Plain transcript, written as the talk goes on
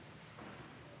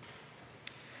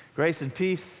Grace and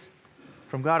peace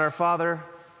from God our Father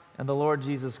and the Lord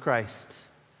Jesus Christ.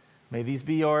 May these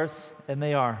be yours, and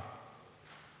they are.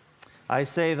 I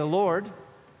say the Lord,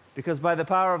 because by the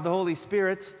power of the Holy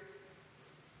Spirit,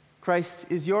 Christ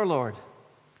is your Lord,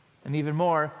 and even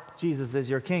more, Jesus is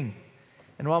your King.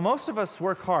 And while most of us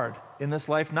work hard in this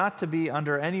life not to be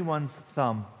under anyone's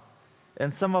thumb,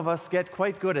 and some of us get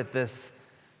quite good at this,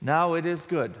 now it is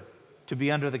good to be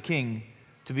under the King,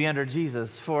 to be under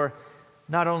Jesus, for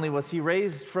not only was he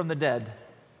raised from the dead,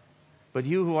 but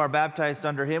you who are baptized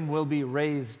under him will be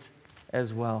raised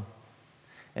as well.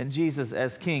 And Jesus,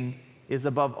 as King, is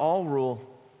above all rule,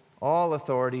 all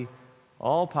authority,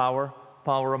 all power.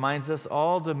 Paul reminds us,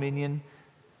 all dominion,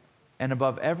 and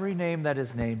above every name that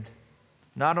is named,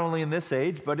 not only in this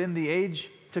age, but in the age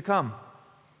to come.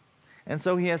 And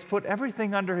so he has put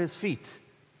everything under his feet,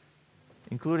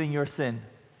 including your sin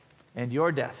and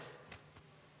your death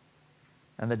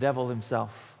and the devil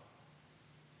himself.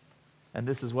 And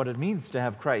this is what it means to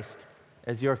have Christ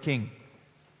as your King.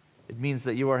 It means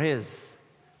that you are his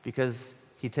because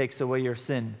he takes away your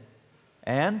sin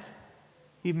and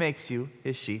he makes you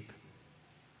his sheep.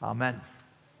 Amen.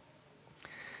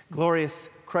 Glorious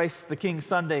Christ the King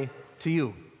Sunday to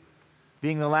you.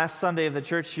 Being the last Sunday of the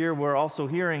church year, we're also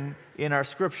hearing in our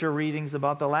scripture readings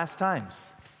about the last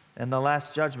times and the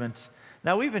last judgment.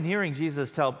 Now, we've been hearing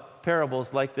Jesus tell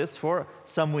parables like this for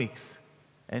some weeks,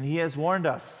 and he has warned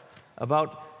us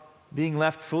about being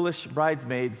left foolish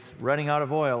bridesmaids running out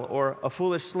of oil, or a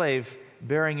foolish slave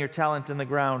burying your talent in the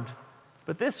ground.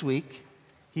 But this week,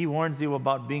 he warns you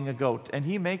about being a goat, and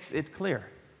he makes it clear.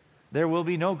 There will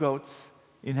be no goats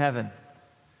in heaven.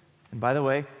 And by the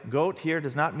way, goat here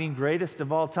does not mean greatest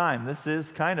of all time. This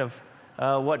is kind of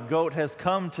what goat has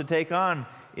come to take on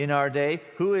in our day.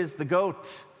 Who is the goat?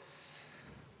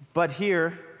 But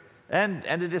here, and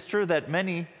it is true that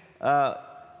many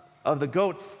of the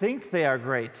goats think they are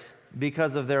great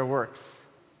because of their works.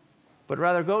 But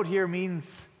rather, goat here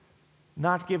means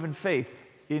not given faith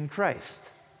in Christ.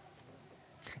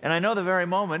 And I know the very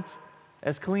moment,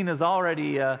 as Colleen has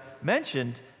already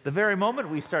mentioned, the very moment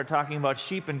we start talking about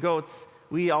sheep and goats,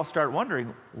 we all start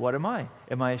wondering, what am I?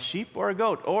 Am I a sheep or a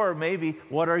goat? Or maybe,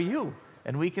 what are you?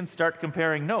 And we can start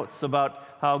comparing notes about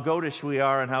how goatish we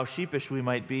are and how sheepish we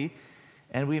might be.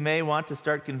 And we may want to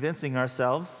start convincing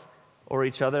ourselves or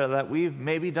each other that we've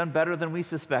maybe done better than we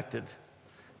suspected,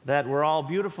 that we're all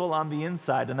beautiful on the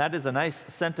inside. And that is a nice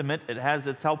sentiment. It has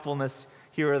its helpfulness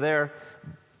here or there,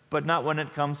 but not when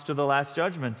it comes to the last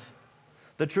judgment.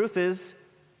 The truth is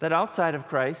that outside of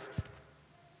Christ,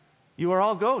 you are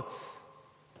all goats.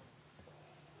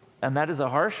 And that is a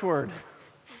harsh word.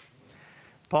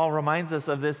 Paul reminds us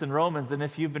of this in Romans, and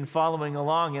if you've been following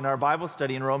along in our Bible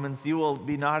study in Romans, you will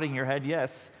be nodding your head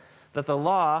yes, that the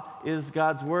law is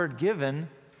God's word given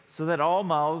so that all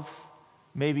mouths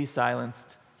may be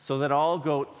silenced, so that all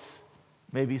goats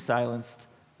may be silenced.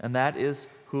 And that is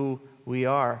who we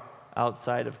are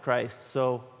outside of Christ.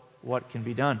 So what can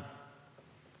be done?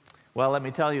 Well, let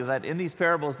me tell you that in these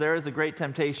parables there is a great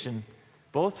temptation,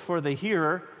 both for the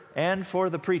hearer and for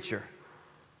the preacher,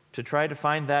 to try to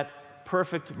find that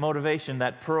perfect motivation,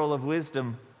 that pearl of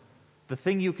wisdom, the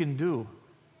thing you can do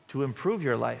to improve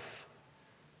your life,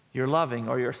 your loving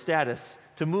or your status,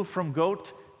 to move from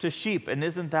goat to sheep. And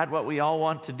isn't that what we all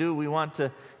want to do? We want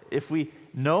to, if we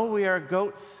know we are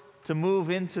goats, to move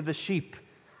into the sheep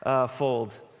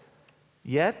fold.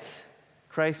 Yet,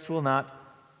 Christ will not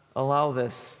allow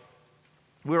this.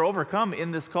 We're overcome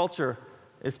in this culture,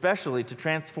 especially to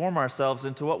transform ourselves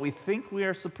into what we think we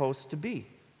are supposed to be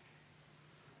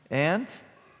and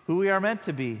who we are meant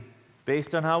to be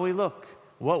based on how we look,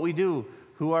 what we do,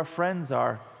 who our friends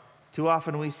are. Too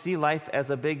often we see life as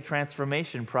a big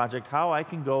transformation project, how I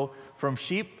can go from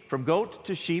goat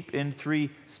to sheep in 3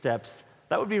 steps.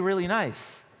 That would be really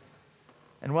nice.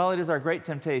 And while it is our great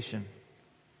temptation,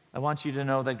 I want you to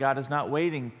know that God is not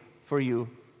waiting for you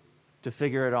to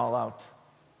figure it all out,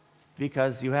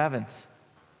 because you haven't,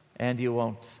 and you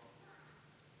won't.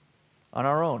 On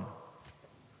our own,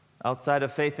 outside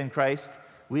of faith in Christ,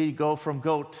 we go from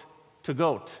goat to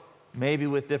goat, maybe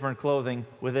with different clothing,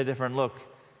 with a different look,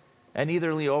 and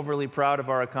either overly proud of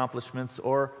our accomplishments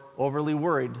or overly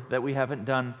worried that we haven't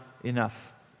done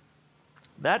enough.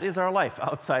 That is our life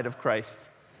outside of Christ.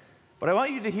 But I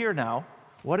want you to hear now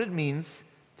what it means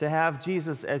to have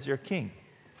Jesus as your King,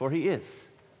 for he is.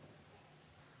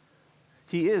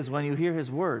 He is when you hear his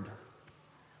word,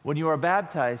 when you are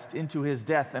baptized into his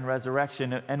death and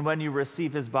resurrection, and when you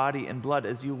receive his body and blood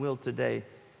as you will today.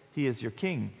 He is your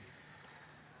King.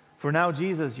 For now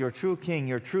Jesus, your true King,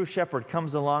 your true shepherd,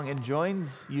 comes along and joins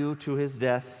you to his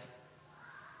death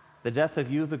the death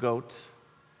of you, the goat,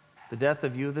 the death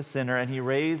of you, the sinner, and he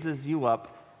raises you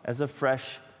up as a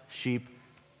fresh sheep,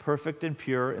 perfect and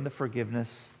pure in the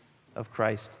forgiveness of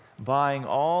Christ, buying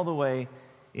all the way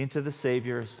into the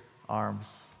Savior's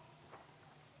arms.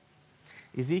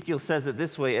 Ezekiel says it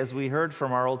this way, as we heard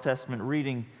from our Old Testament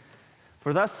reading,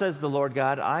 "For thus says the Lord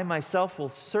God, I myself will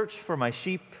search for my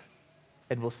sheep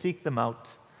and will seek them out.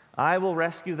 I will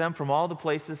rescue them from all the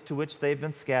places to which they've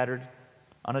been scattered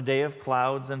on a day of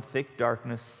clouds and thick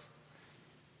darkness.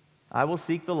 I will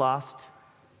seek the lost,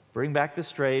 bring back the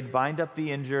strayed, bind up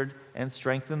the injured, and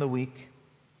strengthen the weak.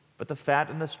 But the fat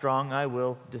and the strong I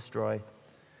will destroy.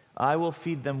 I will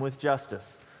feed them with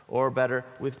justice," or better,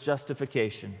 with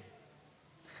justification.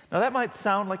 Now that might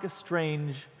sound like a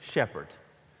strange shepherd.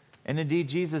 And indeed,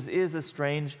 Jesus is a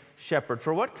strange shepherd.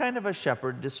 For what kind of a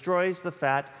shepherd destroys the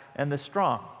fat and the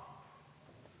strong?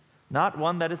 Not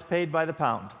one that is paid by the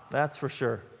pound, that's for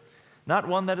sure. Not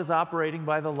one that is operating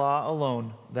by the law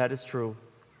alone, that is true.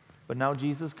 But now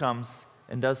Jesus comes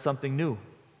and does something new.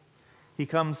 He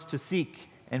comes to seek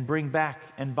and bring back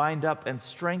and bind up and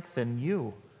strengthen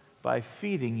you by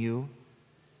feeding you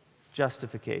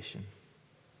justification.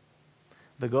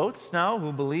 The goats now,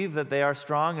 who believe that they are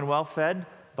strong and well fed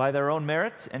by their own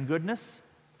merit and goodness,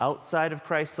 outside of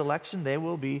Christ's election, they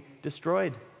will be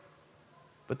destroyed.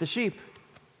 But the sheep,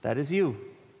 that is you.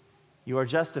 You are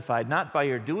justified not by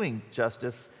your doing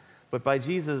justice, but by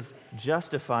Jesus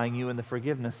justifying you in the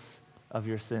forgiveness of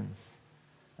your sins.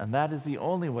 And that is the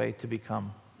only way to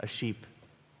become a sheep.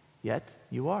 Yet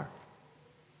you are.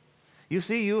 You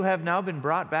see, you have now been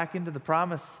brought back into the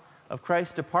promise of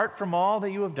Christ apart from all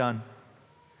that you have done.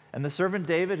 And the servant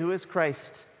David, who is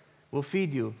Christ, will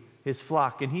feed you his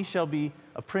flock, and he shall be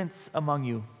a prince among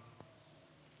you.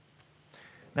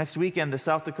 Next weekend, the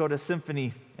South Dakota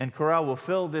Symphony and Chorale will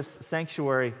fill this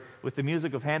sanctuary with the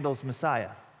music of Handel's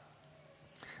Messiah.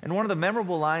 And one of the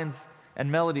memorable lines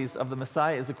and melodies of the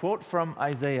Messiah is a quote from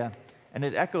Isaiah, and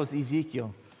it echoes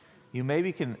Ezekiel.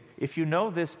 If you know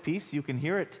this piece, you can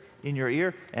hear it in your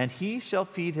ear. "And he shall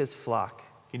feed his flock."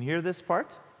 Can you hear this part?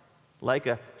 "Like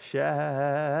a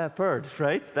shepherd,"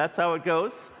 right? That's how it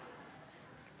goes.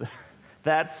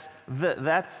 That's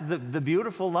the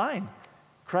beautiful line.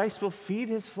 Christ will feed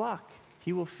his flock.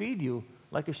 He will feed you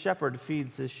like a shepherd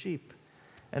feeds his sheep.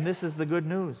 And this is the good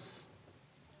news.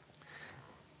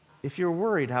 If you're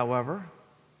worried, however,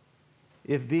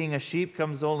 if being a sheep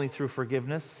comes only through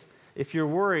forgiveness, if you're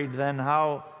worried then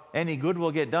how any good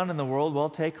will get done in the world, well,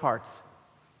 take heart.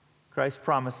 Christ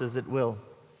promises it will.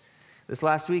 This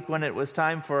last week, when it was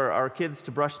time for our kids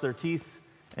to brush their teeth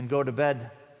and go to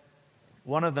bed,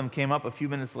 one of them came up a few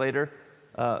minutes later,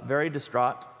 very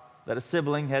distraught, that a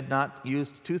sibling had not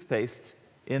used toothpaste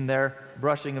in their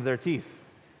brushing of their teeth.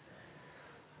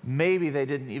 Maybe they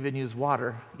didn't even use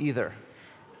water either.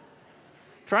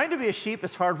 Trying to be a sheep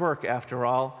is hard work, after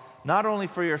all, not only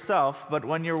for yourself, but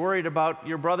when you're worried about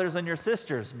your brothers and your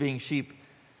sisters being sheep.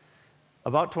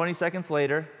 About 20 seconds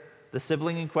later, the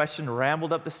sibling in question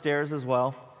rambled up the stairs as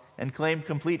well and claimed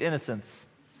complete innocence,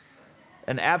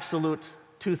 an absolute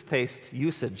toothpaste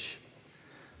usage.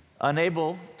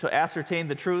 Unable to ascertain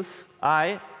the truth,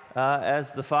 I,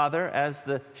 as the father, as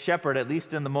the shepherd, at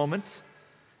least in the moment,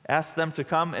 asked them to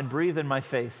come and breathe in my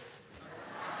face.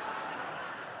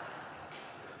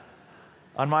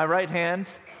 On my right hand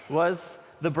was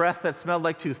the breath that smelled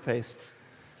like toothpaste.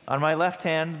 On my left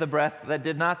hand, the breath that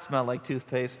did not smell like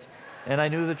toothpaste. And I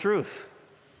knew the truth.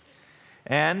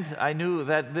 And I knew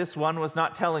that this one was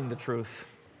not telling the truth.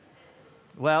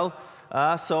 Well,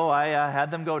 so I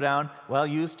had them go down. Well,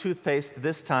 use toothpaste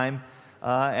this time,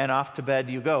 and off to bed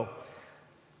you go.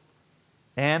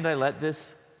 And I let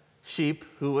this sheep,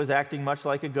 who was acting much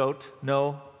like a goat,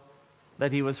 know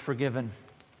that he was forgiven.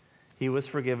 He was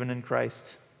forgiven in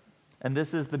Christ. And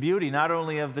this is the beauty not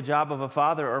only of the job of a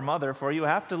father or mother, for you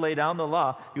have to lay down the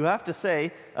law. You have to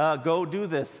say, go do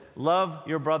this. Love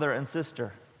your brother and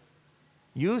sister.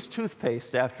 Use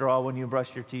toothpaste, after all, when you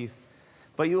brush your teeth.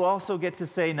 But you also get to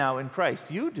say now in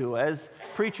Christ, you do, as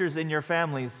preachers in your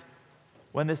families,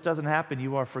 when this doesn't happen,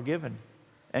 you are forgiven.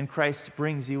 And Christ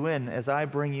brings you in as I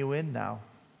bring you in now.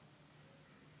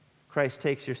 Christ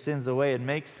takes your sins away and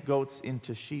makes goats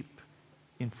into sheep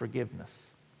in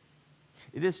forgiveness.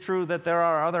 It is true that there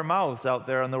are other mouths out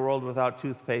there in the world without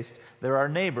toothpaste. There are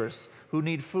neighbors who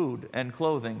need food and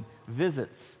clothing,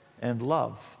 visits and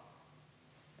love.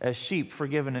 As sheep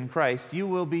forgiven in Christ, you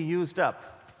will be used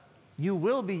up. You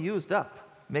will be used up,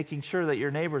 making sure that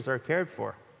your neighbors are cared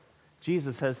for.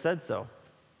 Jesus has said so.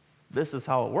 This is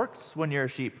how it works when you're a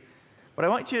sheep. But I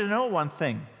want you to know one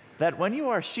thing, that when you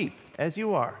are sheep, as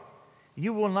you are,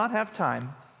 you will not have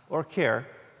time or care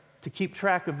to keep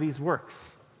track of these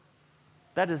works.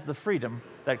 That is the freedom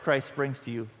that Christ brings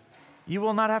to you. You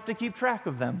will not have to keep track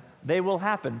of them. They will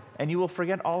happen, and you will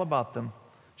forget all about them,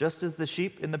 just as the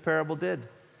sheep in the parable did.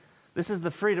 This is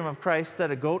the freedom of Christ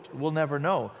that a goat will never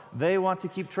know. They want to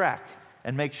keep track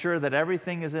and make sure that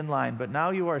everything is in line, but now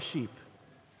you are sheep,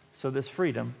 so this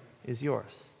freedom is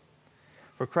yours.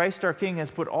 For Christ our King has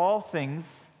put all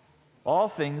things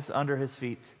under his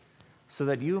feet, so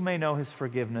that you may know his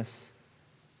forgiveness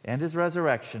and his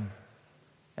resurrection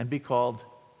and be called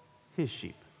his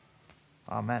sheep.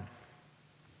 Amen.